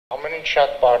ինչ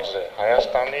շատ պարզ է,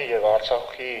 Հայաստանի եւ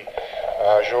Արցախի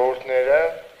ժողովուրդները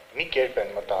մի կերպ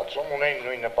են մտածում, ունեն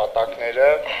նույն նպատակները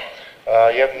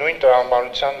եւ նույն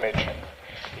տրամաբանության մեջ են։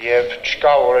 Եվ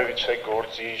չկա որևիցե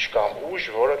գործիչ կամ ուժ,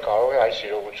 որը կարող է այս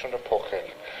իրողությունը փոխել։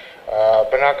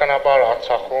 Բնականաբար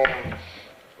Արցախում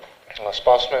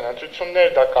սպասում են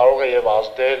ընտրություններ, դա կարող է եւ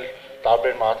ազդել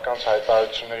տարբեր մարդկանց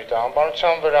հայտարարությունների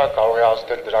տրամաբանության վրա, կարող է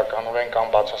ազդել դրականորեն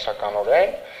կամ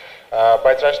բացասականորեն,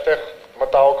 բայց այստեղ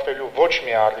մտահոգվելու ոչ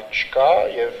մի առիթ չկա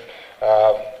եւ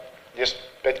ես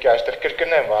պետք է այստեղ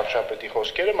կրկնեմ վարչապետի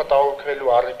խոսքերը,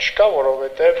 մտահոգվելու առիթ չկա,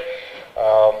 որովհետեւ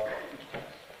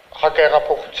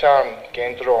հակահեղափոխության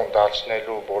կենտրոն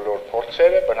դարձնելու բոլոր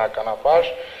փորձերը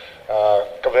բնականաբար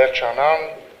կվերջանան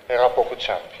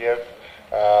հեղափոխությամբ եւ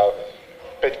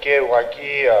պետք է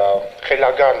ուղղակի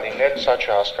խելագար լինել սա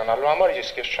չհասկանալու համար,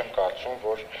 ես չեմ կարծում,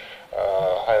 որ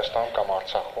Հայաստանում կամ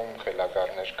Արցախում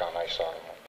խելագարներ կան այս առումով։